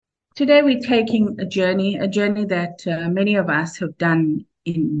Today we're taking a journey that many of us have done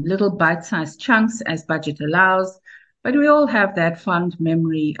in little bite-sized chunks as budget allows, but we all have that fond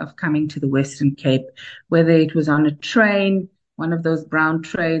memory of coming to the Western Cape, whether it was on a train, one of those brown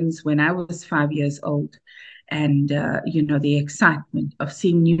trains when I was 5 years old, and the excitement of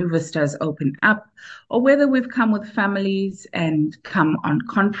seeing new vistas open up, or whether we've come with families and come on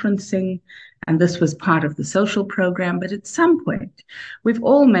conferencing, and this was part of the social program. But at some point, we've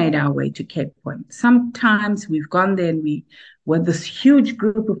all made our way to Cape Point. Sometimes we've gone there and we were this huge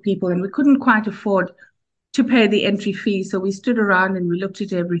group of people and we couldn't quite afford to pay the entry fee. So we stood around and we looked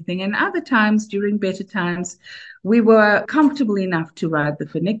at everything. And other times, during better times, we were comfortable enough to ride the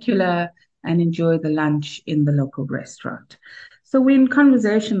funicular and enjoy the lunch in the local restaurant. So we're in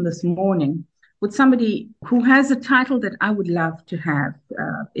conversation this morning with somebody who has a title that I would love to have.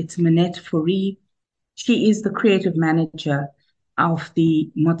 It's Minette Fourie. She is the creative manager of the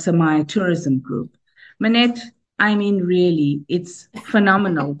Mayibuye Tourism Group. Minette, I mean, really, it's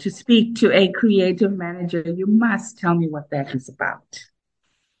phenomenal to speak to a creative manager. You must tell me what that is about.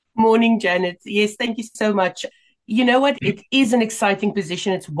 Morning, Janet. Yes, thank you so much. You know what? It is an exciting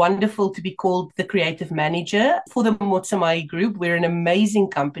position. It's wonderful to be called the creative manager for the Mayibuye Group. We're an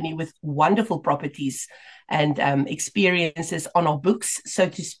amazing company with wonderful properties and experiences on our books, so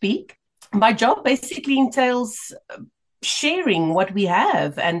to speak. My job basically entails sharing what we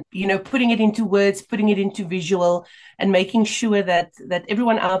have and, putting it into words, putting it into visual, and making sure that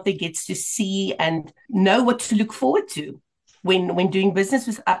everyone out there gets to see and know what to look forward to when doing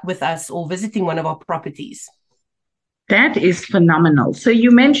business with us or visiting one of our properties. That is phenomenal. So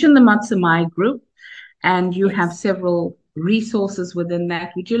you mentioned the Mayibuye Group, and you have Yes. several resources within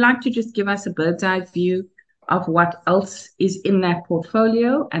that. Would you like to just give us a bird's eye view of what else is in that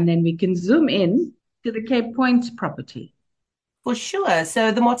portfolio? And then we can zoom in to the Cape Point property. For sure.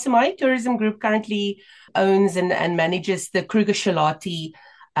 So the Mayibuye Tourism Group currently owns and manages the Kruger Shalati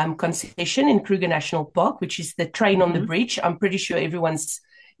concession in Kruger National Park, which is the train on the Mhm. bridge. I'm pretty sure everyone's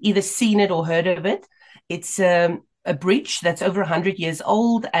either seen it or heard of it. It's a bridge that's over 100 years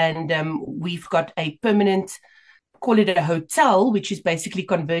old, and we've got a permanent, call it a hotel, which is basically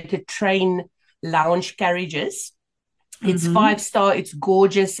converted train lounge carriages. It's Mhm. 5-star. It's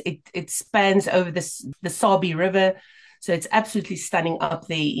gorgeous. It spans over the Sabi River, so it's absolutely stunning up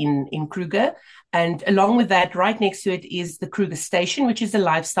there in Kruger. And along with that, right next to it is the Kruger Station, which is a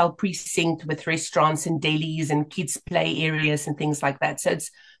lifestyle precinct with restaurants and delis and kids' play areas and things like that. So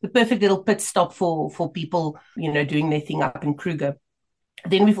it's the perfect little pit stop for people, doing their thing up in Kruger.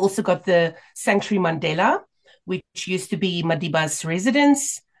 Then we've also got the Sanctuary Mandela, which used to be Madiba's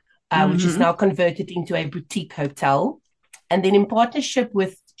residence, which is now Mhm. converted into a boutique hotel. And then in partnership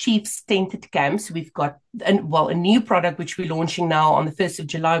with Chief's Tented Camps, we've got a new product which we're launching now on the 1st of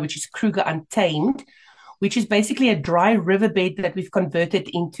July, which is Kruger Untamed, which is basically a dry riverbed that we've converted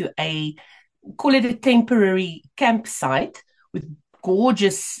into call it a temporary campsite with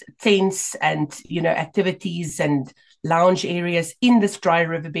gorgeous tents and, activities and lounge areas in this dry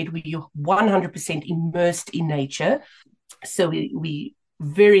riverbed where you're 100% immersed in nature. So we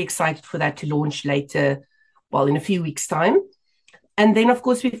very excited for that to launch later, well, in a few weeks' time. And then, of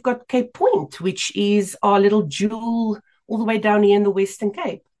course, we've got Cape Point, which is our little jewel all the way down here in the Western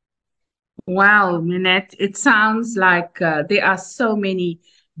Cape. Wow, Minette, it sounds like there are so many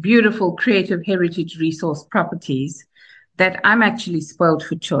beautiful creative heritage resource properties that I'm actually spoiled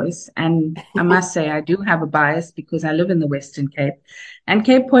for choice. And I must say, I do have a bias because I live in the Western Cape, and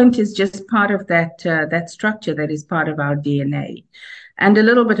Cape Point is just part of that structure that is part of our DNA. And a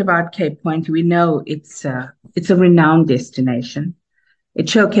little bit about Cape Point, we know it's a renowned destination. It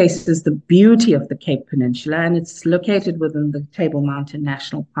showcases the beauty of the Cape Peninsula, and it's located within the Table Mountain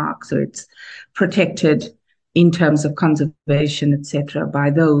National Park. So it's protected in terms of conservation, etc., by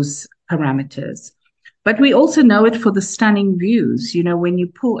those parameters. But we also know it for the stunning views. You know, when you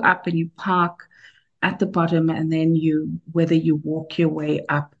pull up and you park at the bottom, and then whether you walk your way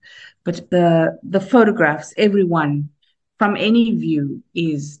up, but the photographs, everyone from any view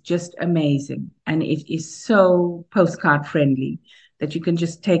is just amazing, and it is so postcard friendly that you can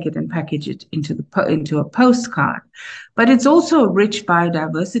just take it and package it into a postcard. But it's also a rich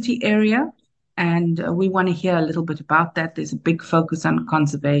biodiversity area, and we want to hear a little bit about that. There's a big focus on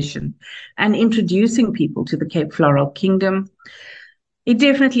conservation and introducing people to the Cape Floral Kingdom. It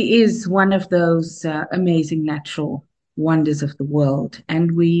definitely is one of those amazing natural wonders of the world,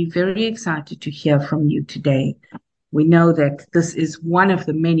 and we're very excited to hear from you today. We know that this is one of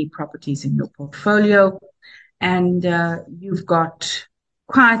the many properties in your portfolio, and you've got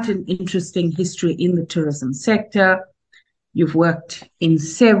quite an interesting history in the tourism sector. You've worked in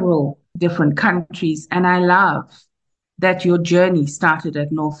several different countries, and I love that your journey started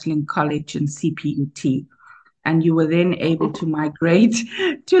at Northlink College and CPUT, and you were then able to migrate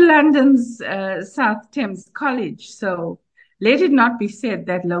to London's South Thames College. So let it not be said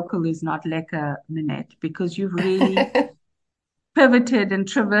that local is not lekker, Minette, because you've really pivoted and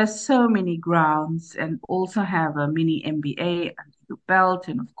traversed so many grounds and also have a mini MBA under your belt,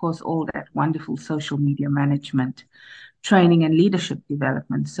 and of course, all that wonderful social media management, training, and leadership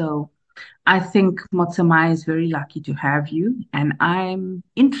development. So I think Motsamai is very lucky to have you, and I'm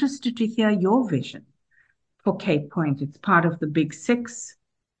interested to hear your vision for Cape Point. It's part of the Big Six,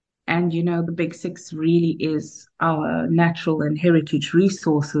 and the Big Six really is our natural and heritage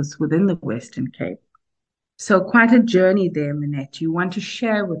resources within the Western Cape. So quite a journey there, Minette. You want to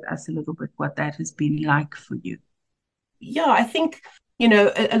share with us a little bit what that has been like for you? Yeah, I think,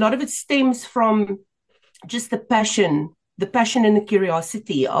 a lot of it stems from just the passion and the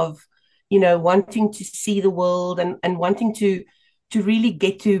curiosity of, wanting to see the world and wanting to really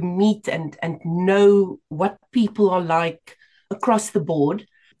get to meet and know what people are like across the board.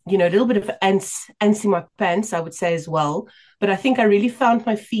 A little bit of ants in my pants, I would say as well. But I think I really found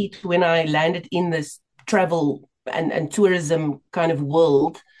my feet when I landed in this travel and tourism kind of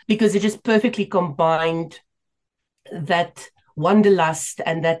world, because it just perfectly combined that wanderlust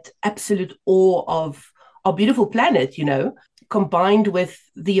and that absolute awe of our beautiful planet, combined with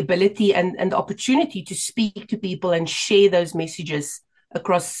the ability and the opportunity to speak to people and share those messages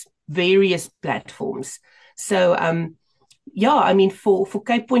across various platforms. So, for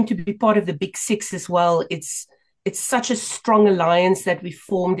Cape Point to be part of the Big Six as well, it's such a strong alliance that we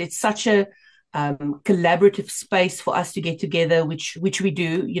formed. It's such a collaborative space for us to get together, which we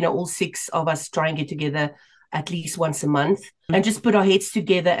do. All six of us try and get together at least once a month and just put our heads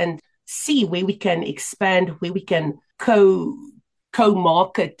together and see where we can expand, where we can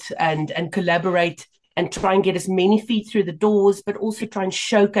co-market and collaborate and try and get as many feet through the doors, but also try and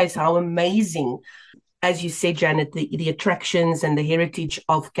showcase how amazing, as you said, Janet, the attractions and the heritage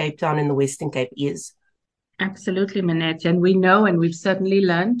of Cape Town and the Western Cape is. Absolutely, Minette. And we know, and we've certainly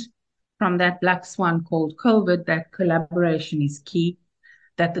learned from that black swan called COVID, that collaboration is key,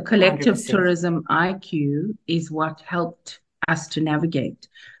 that the collective 100%. tourism IQ is what helped us to navigate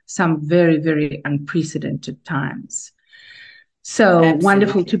some very, very unprecedented times. So Absolutely.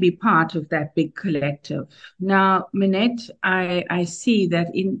 Wonderful to be part of that big collective. Now, Minette, I see that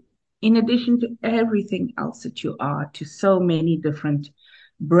in addition to everything else that you are, to so many different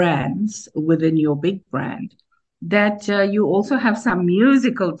brands within your big brand, that you also have some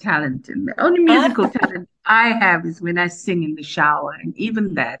musical talent. And the only musical talent I have is when I sing in the shower. And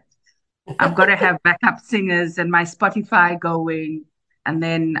even that, I've got to have backup singers and my Spotify going. And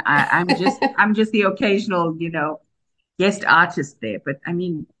then I'm just the occasional, guest artist there. But I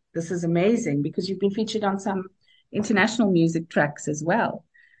mean, this is amazing because you've been featured on some international music tracks as well.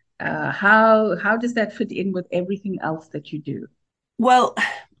 How does that fit in with everything else that you do? Well,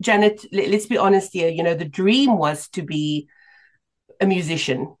 Janet, let's be honest here. The dream was to be a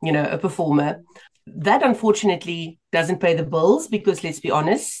musician, a performer. That unfortunately doesn't pay the bills because, let's be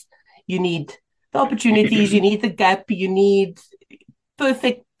honest, you need the opportunities, you need the gap, you need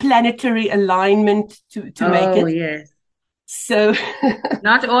perfect planetary alignment to make it. Oh, yes. So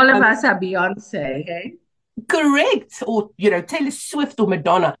not all of us are Beyonce, hey? Correct. Or, Taylor Swift or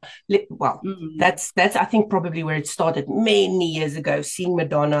Madonna. Well, that's I think probably where it started many years ago, seeing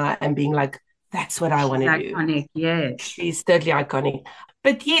Madonna and being like, that's what I want to do. Iconic, yes. She's totally iconic.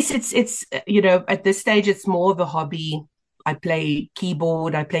 But yes, it's at this stage, it's more of a hobby. I play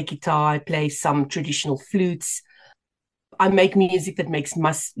keyboard, I play guitar, I play some traditional flutes. I make music that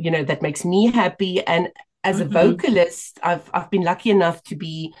makes me happy. And as a vocalist, I've been lucky enough to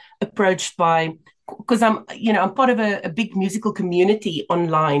be approached by, because I'm part of a big musical community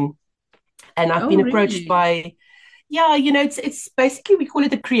online, and I've been approached by, it's basically, we call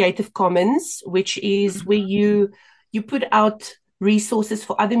it the Creative Commons, which is where you put out resources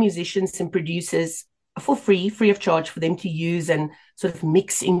for other musicians and producers for free of charge for them to use and sort of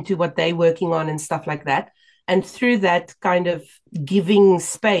mix into what they're working on and stuff like that. And through that kind of giving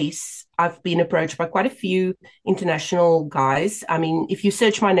space, I've been approached by quite a few international guys. I mean, if you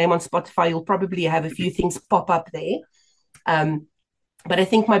search my name on Spotify, you'll probably have a few things pop up there. But I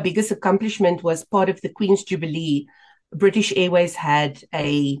think my biggest accomplishment was part of the Queen's Jubilee. British Airways had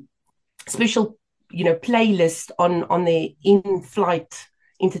a special, playlist on their in-flight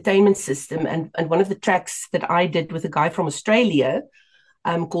entertainment system. And one of the tracks that I did with a guy from Australia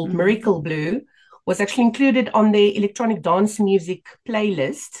called Miracle Blue was actually included on their electronic dance music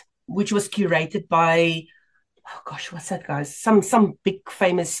playlist, which was curated by oh gosh, what's that guy's? Some big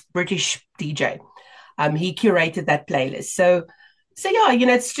famous British DJ. He curated that playlist. So yeah,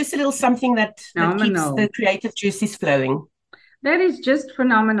 it's just a little something that keeps the Phenomenal. creative juices flowing. That is just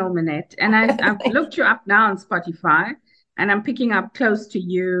phenomenal, Minette. And I've looked you up now on Spotify, and I'm picking up Close to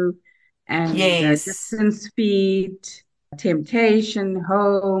You and Yes, Distance Feet, Temptation,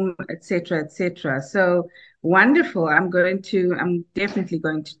 Home, etc., etc. So wonderful. I'm definitely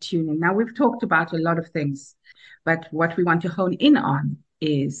going to tune in. Now, we've talked about a lot of things, but what we want to hone in on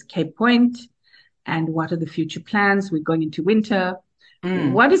is Cape Point and what are the future plans. We're going into winter.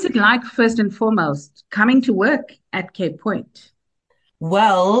 mm. What is it like, first and foremost, coming to work at Cape Point?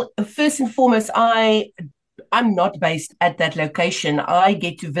 Well, first and foremost, I'm not based at that location. I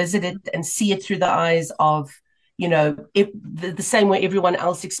get to visit it and see it through the eyes of, the same way everyone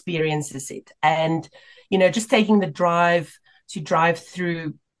else experiences it. And, just taking the drive to drive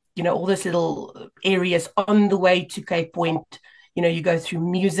through, all those little areas on the way to Cape Point. You go through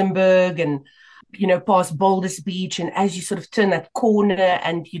Muizenberg and, past Boulders Beach. And as you sort of turn that corner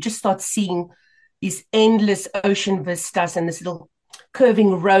and you just start seeing these endless ocean vistas and this little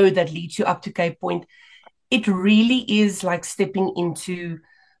curving road that leads you up to Cape Point, it really is like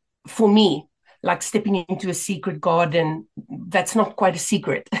for me, like stepping into a secret garden that's not quite a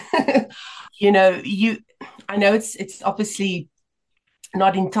secret. you know, you I know it's obviously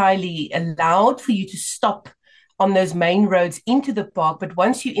not entirely allowed for you to stop on those main roads into the park, but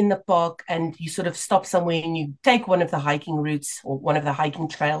once you're in the park and you sort of stop somewhere and you take one of the hiking routes or one of the hiking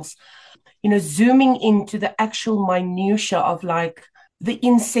trails, zooming into the actual minutia of like the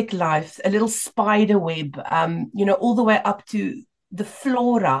insect life, a little spider web, all the way up to the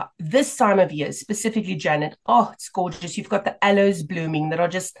flora this time of year, specifically, Janet. Oh, it's gorgeous. You've got the aloes blooming that are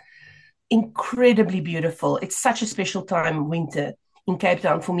just incredibly beautiful. It's such a special time, winter in Cape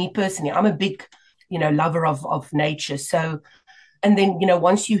Town for me personally. I'm a big, lover of nature. So, and then,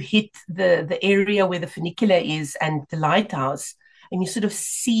 once you hit the area where the funicular is and the lighthouse, and you sort of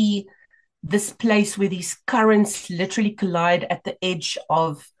see this place where these currents literally collide at the edge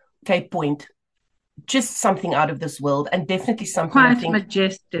of Cape Point, just something out of this world, and definitely something I Quite think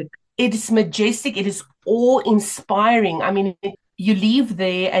majestic. it is majestic. It is awe-inspiring. I mean, you leave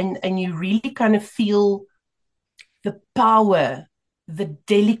there and you really kind of feel the power, the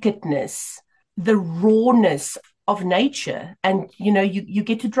delicateness, the rawness of nature. And, you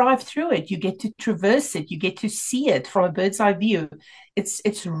get to drive through it. You get to traverse it. You get to see it from a bird's eye view.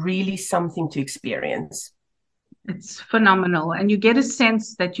 It's really something to experience. It's phenomenal. And you get a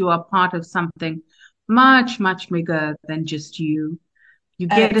sense that you are part of something much, much bigger than just you. You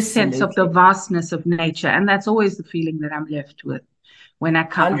get a sense of the Absolutely. vastness of nature. And that's always the feeling that I'm left with when I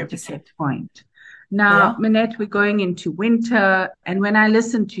come to 100%. Cape Point. Now, Yeah. Minette, we're going into winter. And when I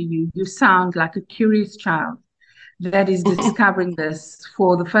listen to you, you sound like a curious child that is discovering this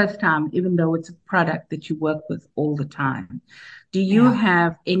for the first time, even though it's a product that you work with all the time. Do you Yeah.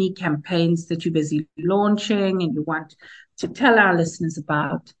 have any campaigns that you're busy launching and you want to tell our listeners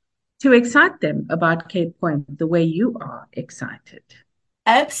about to excite them about Cape Point the way you are excited?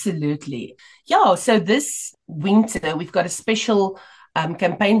 Absolutely. Yeah. So this winter, we've got a special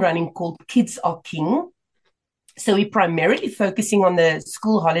campaign running called Kids Are King. So we're primarily focusing on the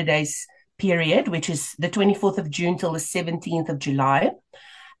school holidays period, which is the 24th of June till the 17th of July.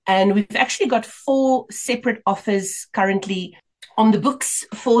 And we've actually got 4 separate offers currently on the books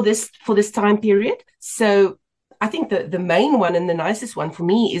for this time period. So I think the main one and the nicest one for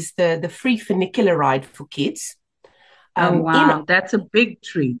me is the free funicular ride for kids. Oh, In wow. That's a big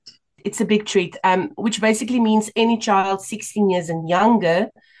treat. It's a big treat, which basically means any child 16 years and younger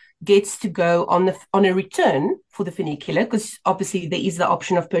gets to go on a return for the funicular, because obviously there is the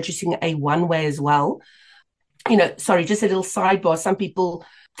option of purchasing a one way as well. Sorry, just a little sidebar. Some people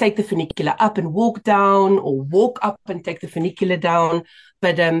take the funicular up and walk down, or walk up and take the funicular down.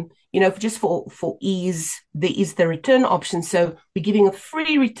 But just for ease, there is the return option. So we're giving a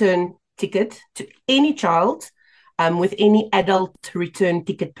free return ticket to any child with any adult return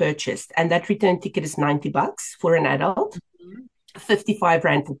ticket purchased. And that return ticket is $90 for an adult, 55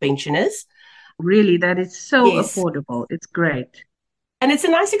 Rand for pensioners. Really, that is so Yes. affordable. It's great. And it's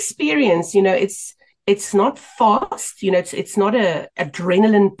a nice experience. It's not fast, it's not a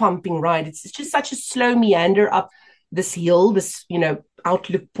adrenaline pumping ride. It's just such a slow meander up this hill, this,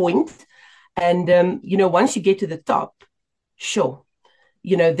 outlook point. And, once you get to the top, sure,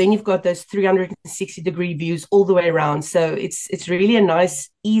 then you've got those 360-degree views all the way around. So it's really a nice,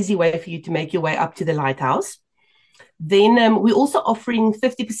 easy way for you to make your way up to the lighthouse. Then we're also offering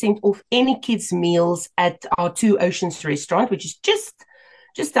 50% off any kids' meals at our Two Oceans restaurant, which is just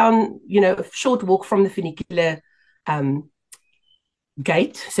just down, a short walk from the funicular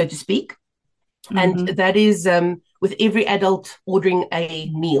gate, so to speak. And that is with every adult ordering a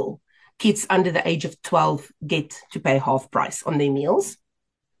meal. Kids under the age of 12 get to pay half price on their meals.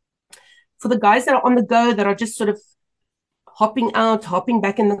 For the guys that are on the go, that are just sort of hopping out, hopping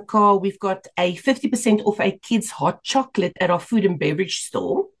back in the car, we've got a 50% off a kid's hot chocolate at our food and beverage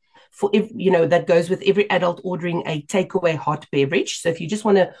store. That goes with every adult ordering a takeaway hot beverage. So if you just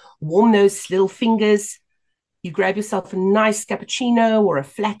want to warm those little fingers, you grab yourself a nice cappuccino or a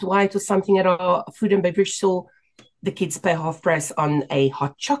flat white or something at our food and beverage store. The kids pay half price on a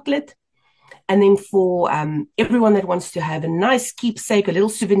hot chocolate. And then for everyone that wants to have a nice keepsake, a little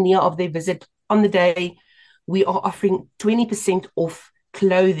souvenir of their visit on the day, we are offering 20% off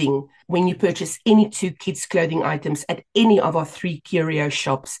clothing when you purchase any 2 kids' clothing items at any of our 3 Curio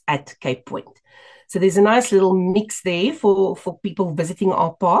shops at Cape Point. So there's a nice little mix there for people visiting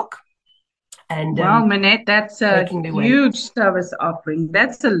our park. And wow, Minette, that's a huge service offering.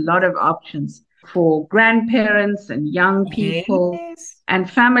 That's a lot of options for grandparents and young people and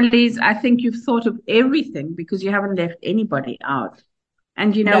families. I think you've thought of everything because you haven't left anybody out.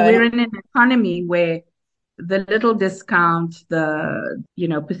 And, we're in an economy where the little discount, the,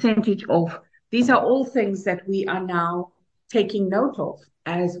 percentage off, these are all things that we are now taking note of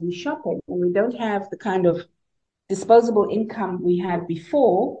as we shop. We don't have the kind of disposable income we had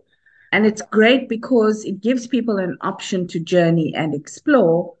before. And it's great because it gives people an option to journey and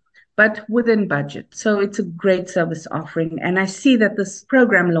explore, but within budget. So it's a great service offering. And I see that this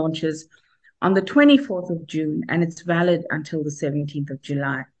program launches on the 24th of June, and it's valid until the 17th of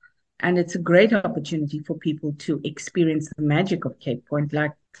July. And it's a great opportunity for people to experience the magic of Cape Point.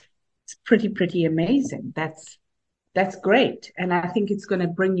 Like, it's pretty amazing. That's great. And I think it's going to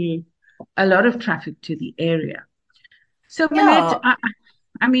bring you a lot of traffic to the area. So, Minette,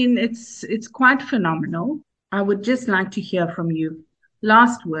 I mean, it's quite phenomenal. I would just like to hear from you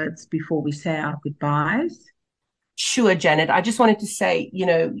last words before we say our goodbyes. Sure, Janet. I just wanted to say,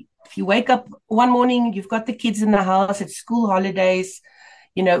 if you wake up one morning, you've got the kids in the house, it's school holidays,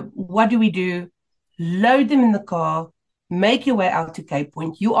 what do? Load them in the car, make your way out to Cape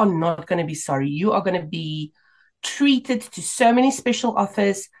Point. You are not going to be sorry. You are going to be treated to so many special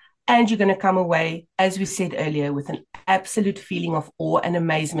offers, and you're going to come away, as we said earlier, with an absolute feeling of awe and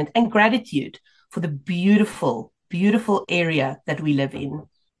amazement and gratitude for the beautiful, beautiful area that we live in.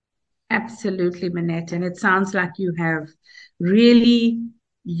 Absolutely, Minette. And it sounds like you have really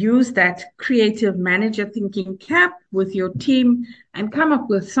used that creative manager thinking cap with your team and come up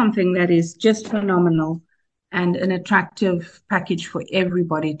with something that is just phenomenal and an attractive package for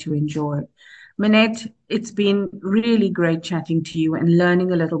everybody to enjoy. Minette, it's been really great chatting to you and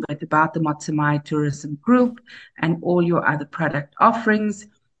learning a little bit about the Mayibuye Tourism Group and all your other product offerings,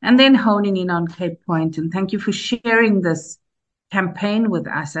 and then honing in on Cape Point. And thank you for sharing this campaign with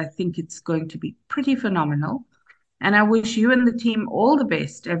us. I think it's going to be pretty phenomenal. And I wish you and the team all the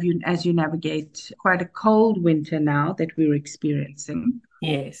best as you navigate quite a cold winter now that we're experiencing.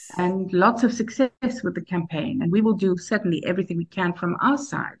 Yes. And lots of success with the campaign. And we will do certainly everything we can from our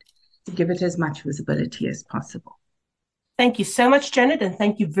side to give it as much visibility as possible. Thank you so much, Janet, and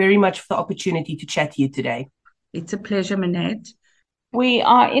thank you very much for the opportunity to chat to you today. It's a pleasure, Minette. We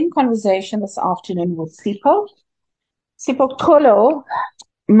are in conversation this afternoon with Siphu. Siphuxolo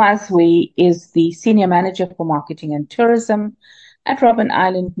Mazwi is the Senior Manager for Marketing and Tourism at Robben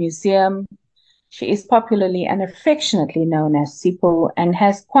Island Museum. She is popularly and affectionately known as Siphu and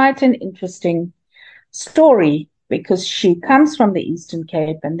has quite an interesting story because she comes from the Eastern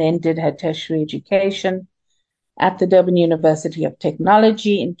Cape and then did her tertiary education at the Durban University of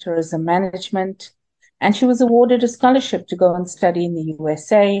Technology in tourism management. And she was awarded a scholarship to go and study in the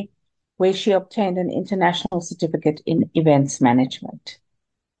USA, where she obtained an international certificate in events management.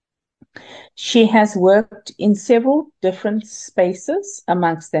 She has worked in several different spaces,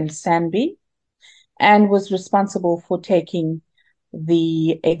 amongst them Sanby, and was responsible for taking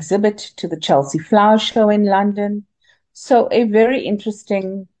the exhibit to the Chelsea Flower Show in London. So a very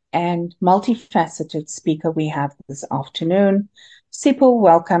interesting and multifaceted speaker we have this afternoon. Siphu,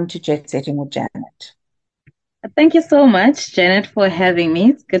 welcome to Jet Setting with Janet. Thank you so much, Janet, for having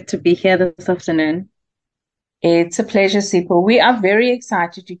me. It's good to be here this afternoon. It's a pleasure, Siphu. We are very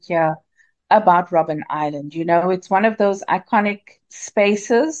excited to hear about Robben Island. You know, it's one of those iconic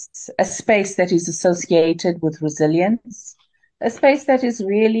spaces, a space that is associated with resilience, a space that is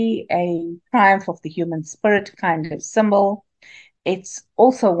really a triumph of the human spirit kind of symbol. It's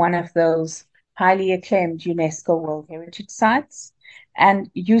also one of those highly acclaimed UNESCO World Heritage Sites.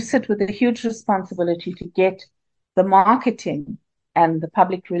 And you sit with a huge responsibility to get the marketing and the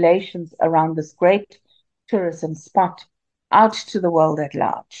public relations around this great tourism spot out to the world at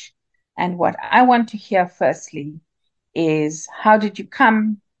large. And what I want to hear firstly is, how did you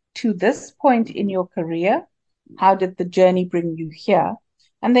come to this point in your career? How did the journey bring you here?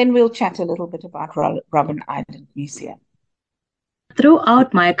 And then we'll chat a little bit about Robben Island Museum.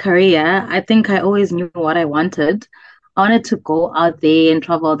 Throughout my career, I think I always knew what I wanted. I wanted to go out there and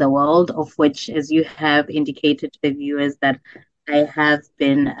travel the world, of which, as you have indicated to the viewers, that I have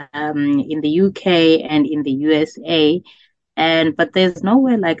been in the UK and in the USA, but there's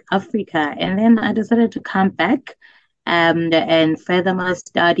nowhere like Africa. And then I decided to come back and further my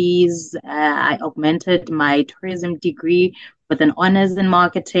studies. I augmented my tourism degree with an honors in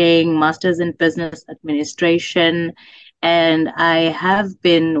marketing, master's in business administration, and I have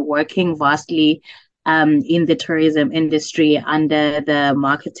been working vastly in the tourism industry under the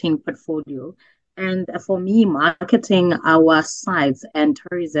marketing portfolio. And for me, marketing our sites and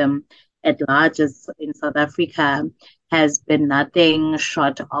tourism at large in South Africa has been nothing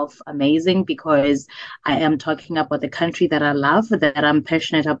short of amazing, because I am talking about the country that I love, that I'm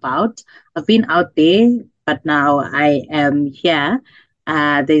passionate about. I've been out there, but now I am here.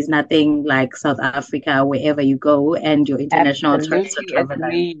 There's nothing like South Africa wherever you go, and your international tourist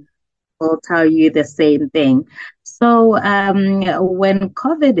travelers will tell you the same thing. So when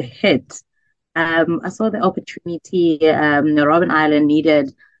COVID hit, I saw the opportunity. Robben Island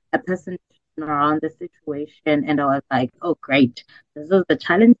needed a person around the situation, and I was like, oh, great. This is the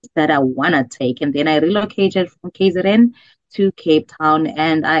challenge that I want to take. And then I relocated from KZN to Cape Town,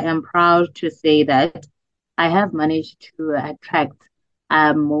 and I am proud to say that I have managed to attract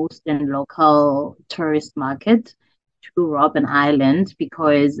most and local tourist market to Robben Island,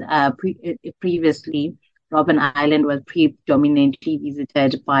 because previously Robben Island was predominantly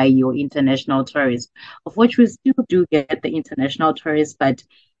visited by your international tourists, of which we still do get the international tourists, but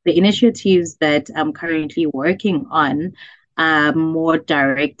the initiatives that I'm currently working on are more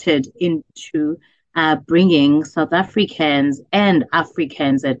directed into bringing South Africans and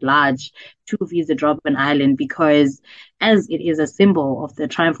Africans at large to visit Robben Island, because as it is a symbol of the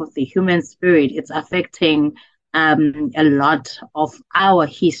triumph of the human spirit, it's affecting a lot of our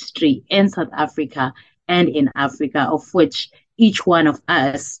history in South Africa and in Africa, of which each one of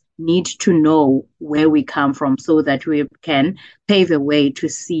us need to know where we come from so that we can pave the way to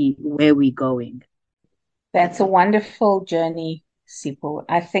see where we're going. That's a wonderful journey, Sipho.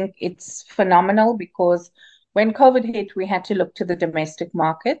 I think it's phenomenal, because when COVID hit, we had to look to the domestic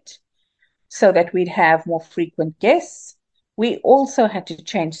market so that we'd have more frequent guests. We also had to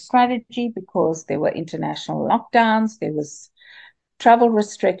change strategy because there were international lockdowns, there was travel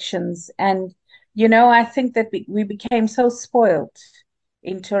restrictions. And, I think that we became so spoiled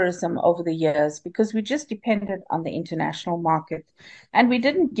in tourism over the years because we just depended on the international market, and we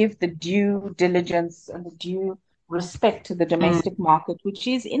didn't give the due diligence and the due respect to the domestic market, which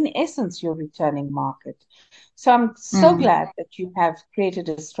is in essence your returning market. So I'm so glad that you have created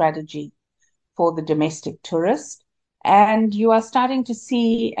a strategy for the domestic tourist, and you are starting to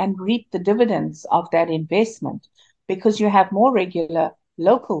see and reap the dividends of that investment because you have more regular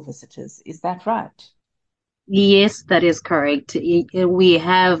local visitors. Is that right? Yes, that is correct. We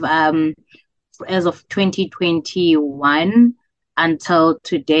have, as of 2021 until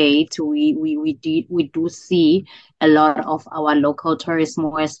to date, we do see a lot of our local tourists,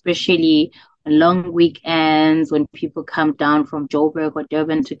 more especially on long weekends when people come down from Joburg or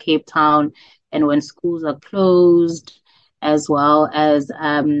Durban to Cape Town, and when schools are closed, as well as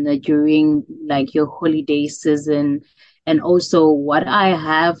during like your holiday season. And also, what I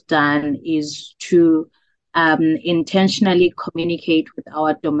have done is to intentionally communicate with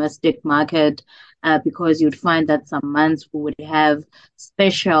our domestic market, because you'd find that some months we would have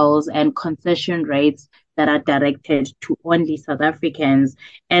specials and concession rates that are directed to only South Africans.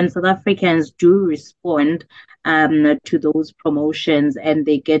 And South Africans do respond to those promotions, and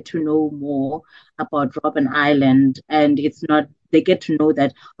they get to know more about Robben Island. And they get to know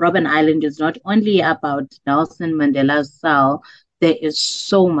that Robben Island is not only about Nelson Mandela's cell. There is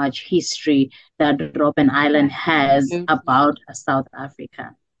so much history that Robben Island has about South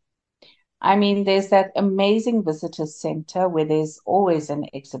Africa. I mean, there's that amazing visitor center where there's always an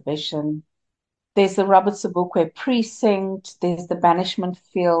exhibition. There's the Robert Sobukwe precinct, there's the banishment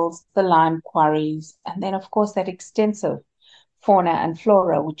fields, the lime quarries, and then, of course, that extensive fauna and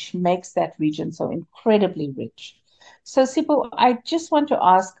flora, which makes that region so incredibly rich. So, Sipho, I just want to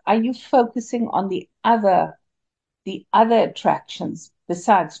ask, are you focusing on the other attractions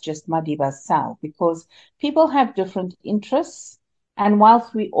besides just Madiba's Cell? Because people have different interests And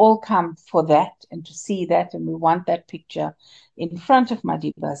whilst we all come for that and to see that, and we want that picture in front of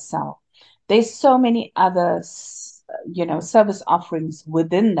Madiba's cell, there's so many other, service offerings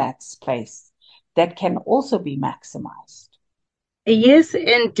within that space that can also be maximized. Yes,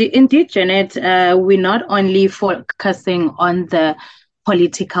 indeed, Janet. We're not only focusing on the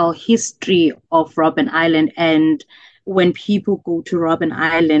political history of Robben Island, and when people go to Robben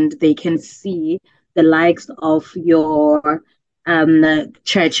Island, they can see the likes of your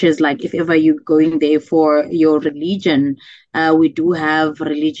churches. Like if ever you're going there for your religion, we do have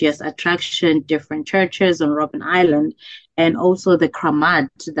religious attraction, different churches on Robben Island, and also the Kramat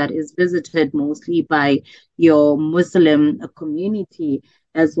that is visited mostly by your Muslim community,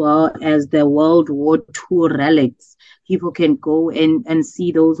 as well as the World War II relics. People can go and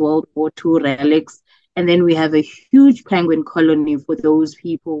see those World War II relics. And then we have a huge penguin colony for those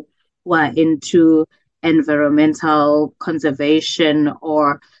people who are into environmental conservation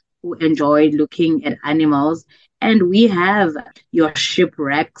or who enjoy looking at animals. And we have your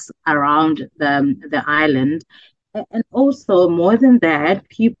shipwrecks around the island. And also, more than that,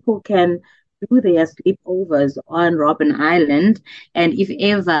 people can do their sleepovers on Robben Island. And if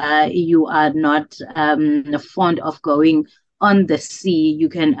ever you are not fond of going on the sea, you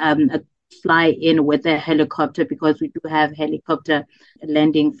can fly in with a helicopter, because we do have helicopter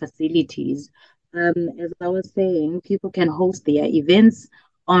landing facilities. As I was saying, people can host their events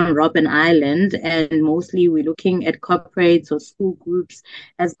on Robben Island, and mostly we're looking at corporates or school groups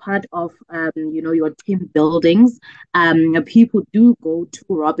as part of your team buildings. People do go to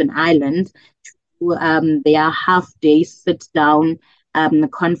Robben Island to their half-day sit-down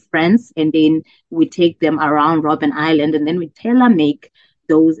conference, and then we take them around Robben Island, and then we tailor-make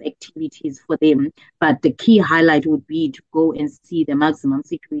those activities for them. But the key highlight would be to go and see the maximum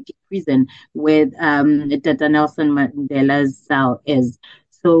security prison where Dr. Nelson Mandela's cell is.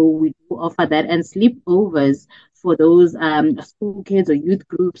 So we do offer that, and sleepovers for those school kids or youth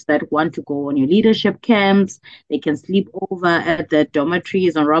groups that want to go on your leadership camps. They can sleep over at the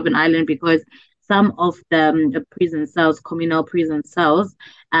dormitories on Robben Island, because some of the prison cells, communal prison cells,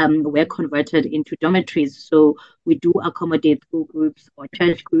 were converted into dormitories. So we do accommodate school groups or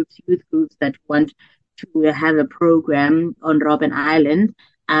church groups, youth groups that want to have a program on Robben Island.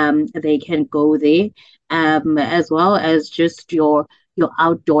 They can go there, as well as just your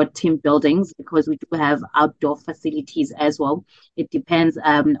outdoor team buildings, because we do have outdoor facilities as well. It depends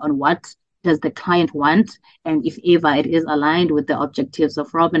on what does the client want, and if ever it is aligned with the objectives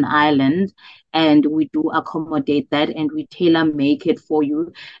of Robben Island, and we do accommodate that, and we tailor make it for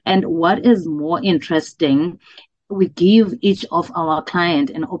you. And what is more interesting, we give each of our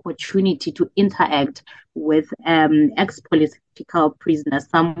clients an opportunity to interact with ex-political prisoners,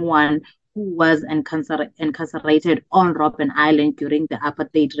 someone who was incarcerated on Robben Island during the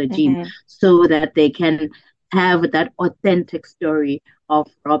apartheid regime, so that they can have that authentic story of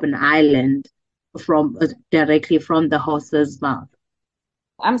Robben Island directly from the horse's mouth.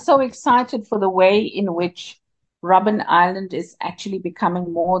 I'm so excited for the way in which Robben Island is actually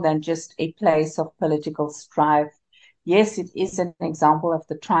becoming more than just a place of political strife. Yes, it is an example of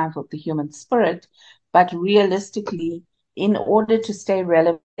the triumph of the human spirit, but realistically, in order to stay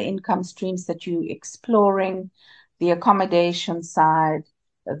relevant, the income streams that you're exploring, the accommodation side,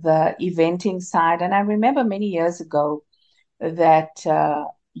 the eventing side. And I remember many years ago that,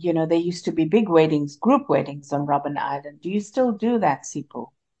 there used to be big weddings, group weddings on Robben Island. Do you still do that, Siphu?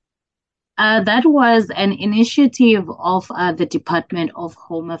 That was an initiative of the Department of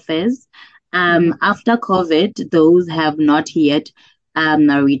Home Affairs. After COVID, those have not yet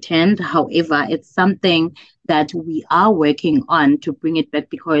returned. However, it's something that we are working on to bring it back,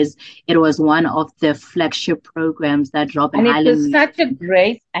 because it was one of the flagship programs that Robben Island. And it was such a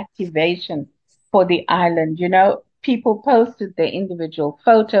great activation for the island. People posted their individual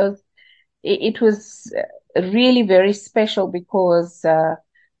photos. It was really very special, because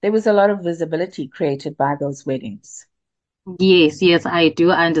there was a lot of visibility created by those weddings. Yes, I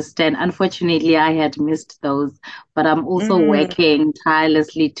do understand. Unfortunately, I had missed those, but I'm also working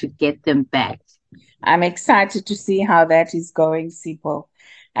tirelessly to get them back. I'm excited to see how that is going, Sipho.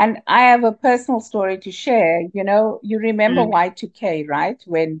 And I have a personal story to share. You remember Y2K, right?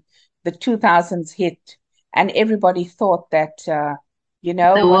 When the 2000s hit, and everybody thought that, the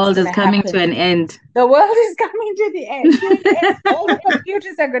world is coming to an end. The world is coming to the end. All the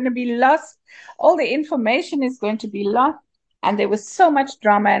computers are going to be lost. All the information is going to be lost. And there was so much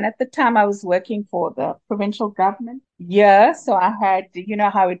drama. And at the time, I was working for the provincial government. Yeah, so I had,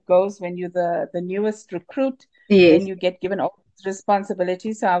 how it goes when you're the newest recruit. Yes. Then you get given all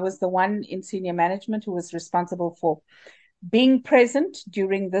responsibilities. So I was the one in senior management who was responsible for being present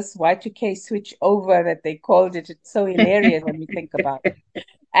during this Y2K switch over that they called it. It's so hilarious when we think about it.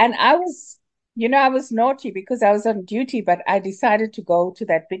 And I was naughty because I was on duty, but I decided to go to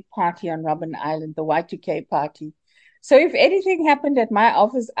that big party on Robben Island, the Y2K party. So if anything happened at my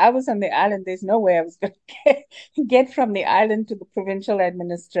office, I was on the island. There's no way I was going to get from the island to the provincial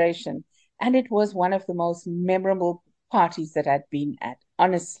administration. And it was one of the most memorable parties that I'd been at,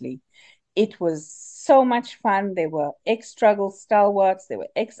 honestly. It was so much fun. There were ex-struggle stalwarts, there were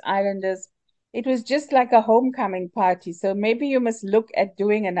ex-islanders. It was just like a homecoming party. So maybe you must look at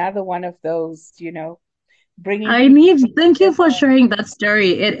doing another one of those, bringing Thank you for together. sharing that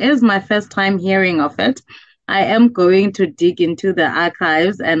story. It is my first time hearing of it. I am going to dig into the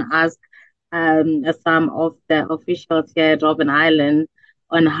archives and ask some of the officials here at Robben Island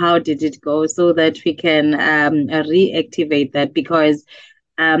on how did it go so that we can reactivate that, because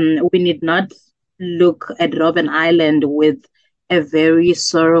we need not look at Robben Island with a very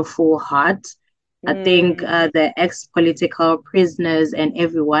sorrowful heart. I think the ex-political prisoners and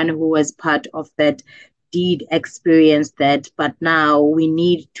everyone who was part of that did experience that, but now we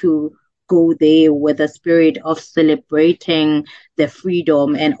need to go there with a spirit of celebrating the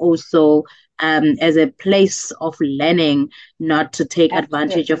freedom, and also as a place of learning, not to take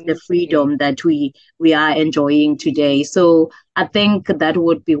advantage of the freedom that we are enjoying today. So I think that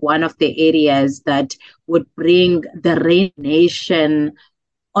would be one of the areas that would bring the Rain Nation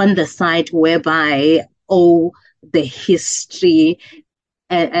on the site, whereby all the history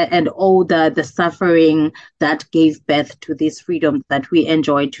and all the suffering that gave birth to this freedom that we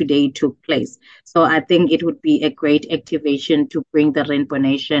enjoy today took place. So I think it would be a great activation to bring the Rainbow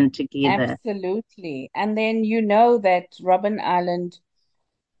Nation together. Absolutely. And then you know that Robben Island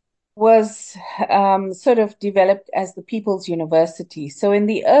was sort of developed as the People's University. So in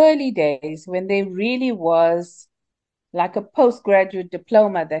the early days, when there really was like a postgraduate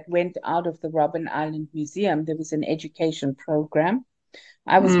diploma that went out of the Robben Island Museum, there was an education program.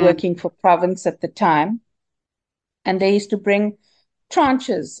 I was working for Province at the time, and they used to bring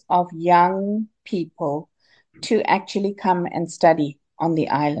tranches of young people to actually come and study on the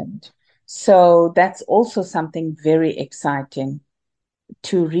island. So that's also something very exciting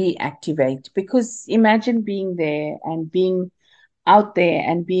to reactivate, because imagine being there and being out there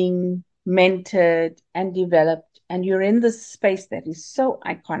and being mentored and developed, and you're in this space that is so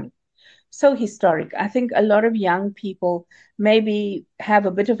iconic, so historic. I think a lot of young people maybe have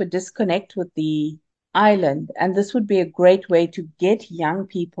a bit of a disconnect with the island, and this would be a great way to get young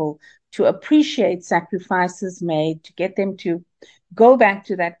people to appreciate sacrifices made, to get them to go back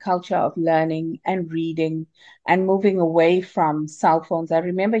to that culture of learning and reading and moving away from cell phones. I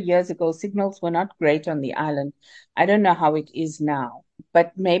remember years ago, signals were not great on the island. I don't know how it is now,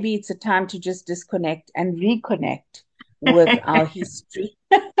 but maybe it's a time to just disconnect and reconnect with our history,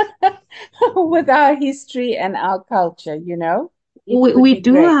 with our history and our culture, We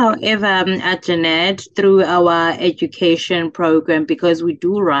do, however, Jeanette, through our education program, because we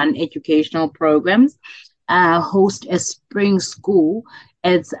do run educational programs, host a spring school.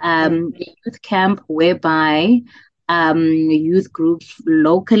 It's a youth camp whereby youth groups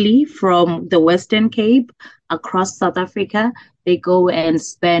locally from the Western Cape across South Africa, they go and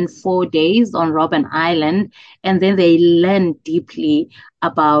spend 4 days on Robben Island, and then they learn deeply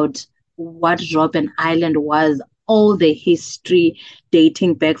about what Robben Island was, all the history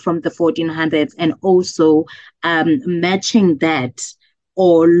dating back from the 1400s, and also matching that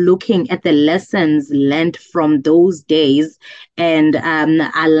or looking at the lessons learned from those days and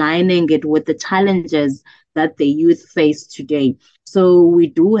aligning it with the challenges that the youth face today. So we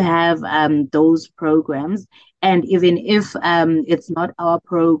do have those programs. And even if it's not our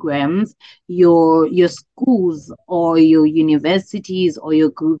programs, your schools or your universities or your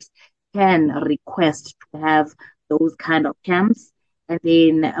groups can request to have those kind of camps, and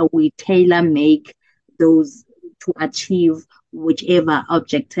then we tailor make those to achieve whichever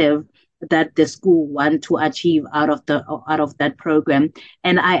objective that the school want to achieve out of that program.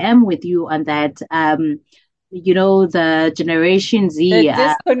 And I am with you on that. The Generation Z, the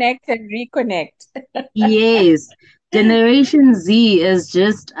disconnect and reconnect. Yes, Generation Z is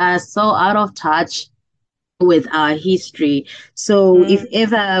just so out of touch with our history. So if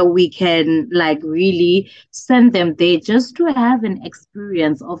ever we can really send them there just to have an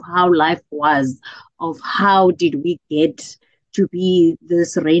experience of how life was, of how did we get to be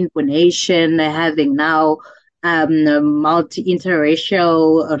this rainbow nation, having now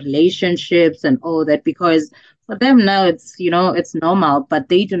multi-interracial relationships and all that, because for them now it's normal, but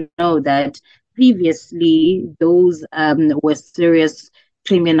they don't know that previously those were serious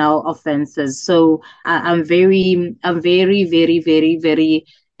criminal offenses. So I'm very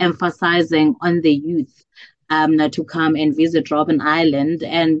emphasizing on the youth to come and visit Robben Island,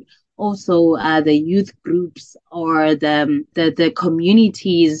 and also the youth groups or the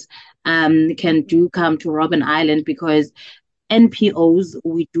communities can do come to Robben Island, because NPOs,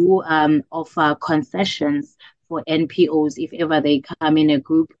 we do offer concessions for NPOs if ever they come in a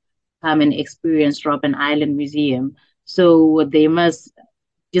group, come and experience Robben Island Museum. So they must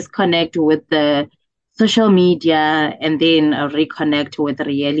disconnect with the social media and then reconnect with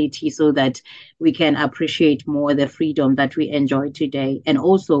reality, so that we can appreciate more the freedom that we enjoy today. And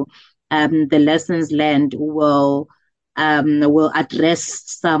also, the lessons learned will address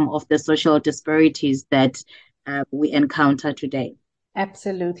some of the social disparities that we encounter today.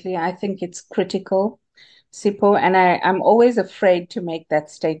 Absolutely. I think it's critical, Sipho, and I'm always afraid to make that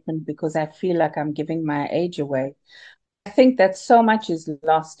statement because I feel like I'm giving my age away. I think that so much is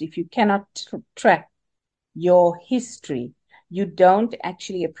lost if you cannot track your history. You don't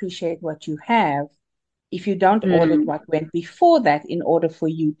actually appreciate what you have if you don't audit what went before that in order for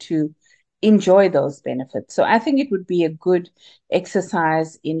you to enjoy those benefits. So I think it would be a good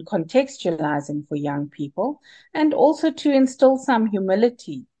exercise in contextualizing for young people, and also to instill some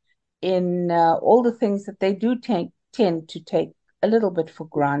humility in all the things that they do tend to take a little bit for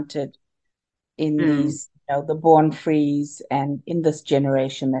granted in these, the born frees and in this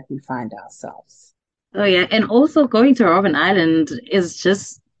generation that we find ourselves. Oh yeah, and also going to Robben Island is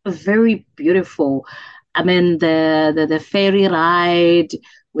just very beautiful. I mean, the ferry ride,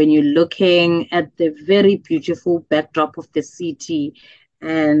 when you're looking at the very beautiful backdrop of the city,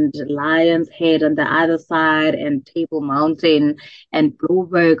 and Lion's Head on the other side, and Table Mountain and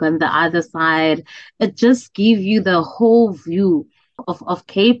Blueberg on the other side, it just gives you the whole view of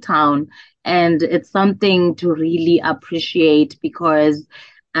Cape Town. And it's something to really appreciate, because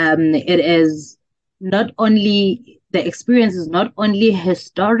it is not only, the experience is not only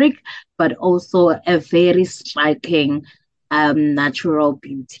historic, but also a very striking natural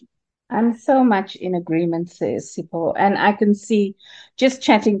beauty. I'm so much in agreement, says Sipho, and I can see, just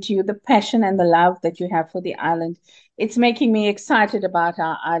chatting to you, the passion and the love that you have for the island. It's making me excited about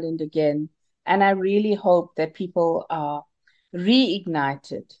our island again. And I really hope that people are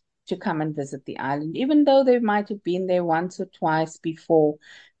reignited to come and visit the island, even though they might have been there once or twice before.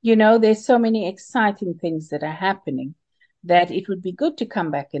 There's so many exciting things that are happening that it would be good to come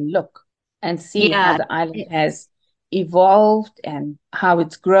back and look and see how Yeah. the island has evolved and how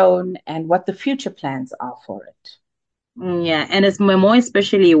it's grown and what the future plans are for it. Yeah, and it's more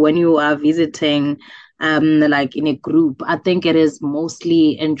especially when you are visiting like in a group. I think it is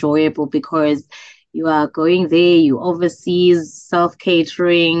mostly enjoyable because you are going there, you overseas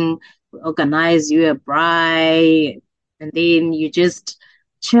self-catering, organize you a bride, and then you just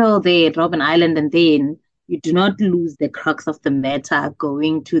chill there at Robben Island, and then you do not lose the crux of the matter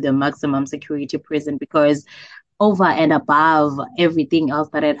going to the maximum security prison, because over and above everything else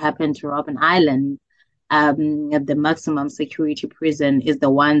that had happened to Robben Island, the maximum security prison is the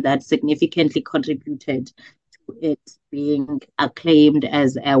one that significantly contributed to it being acclaimed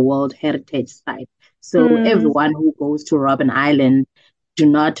as a World Heritage Site. So everyone who goes to Robben Island, do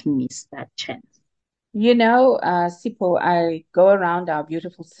not miss that chance. Sipho, I go around our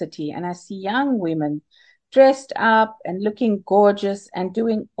beautiful city and I see young women dressed up and looking gorgeous and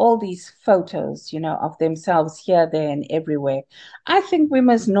doing all these photos, of themselves here, there, and everywhere. I think we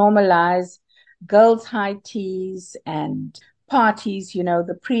must normalize girls' high teas and parties,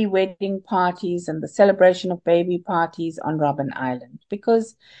 the pre-wedding parties and the celebration of baby parties on Robben Island,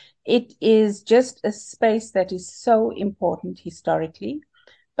 because it is just a space that is so important historically,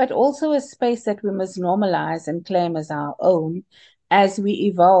 but also a space that we must normalize and claim as our own as we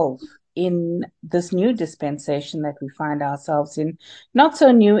evolve in this new dispensation that we find ourselves in. Not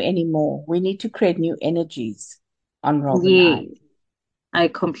so new anymore. We need to create new energies on Robben Island. I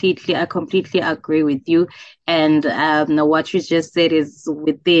completely agree with you. And what you just said is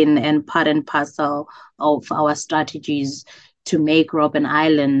within and part and parcel of our strategies to make Robben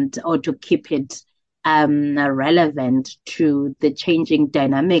Island, or to keep it relevant to the changing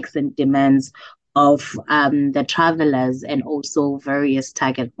dynamics and demands of the travelers and also various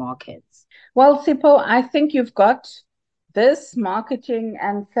target markets. Well, Sipho, I think you've got this marketing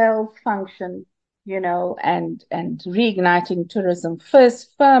and sales function, and reigniting tourism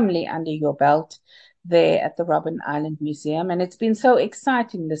first firmly under your belt there at the Robben Island Museum. And it's been so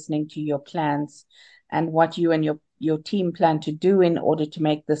exciting listening to your plans and what you and your team plan to do in order to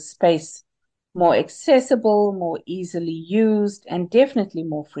make this space more accessible, more easily used, and definitely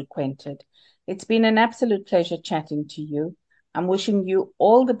more frequented. It's been an absolute pleasure chatting to you. I'm wishing you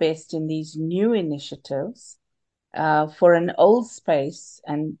all the best in these new initiatives for an old space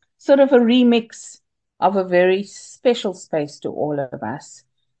and sort of a remix of a very special space to all of us,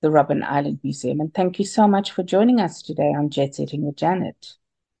 the Robben Island Museum. And thank you so much for joining us today on Jet Setting with Janet.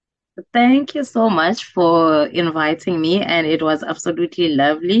 Thank you so much for inviting me, and it was absolutely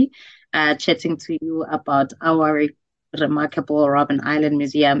lovely chatting to you about our remarkable Robben Island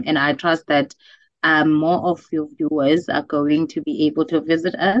Museum. And I trust that more of your viewers are going to be able to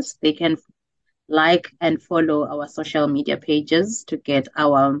visit us. They can like and follow our social media pages to get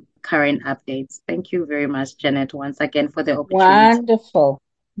our current updates. Thank you very much, Janet, once again for the opportunity. Wonderful.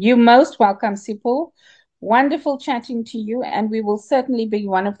 You're most welcome, Siphu. Wonderful chatting to you, and we will certainly be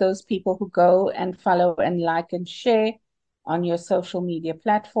one of those people who go and follow and like and share on your social media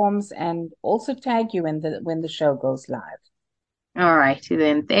platforms, and also tag you when the show goes live. All righty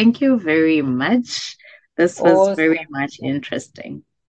then. Thank you very much. This was very Awesome. much interesting.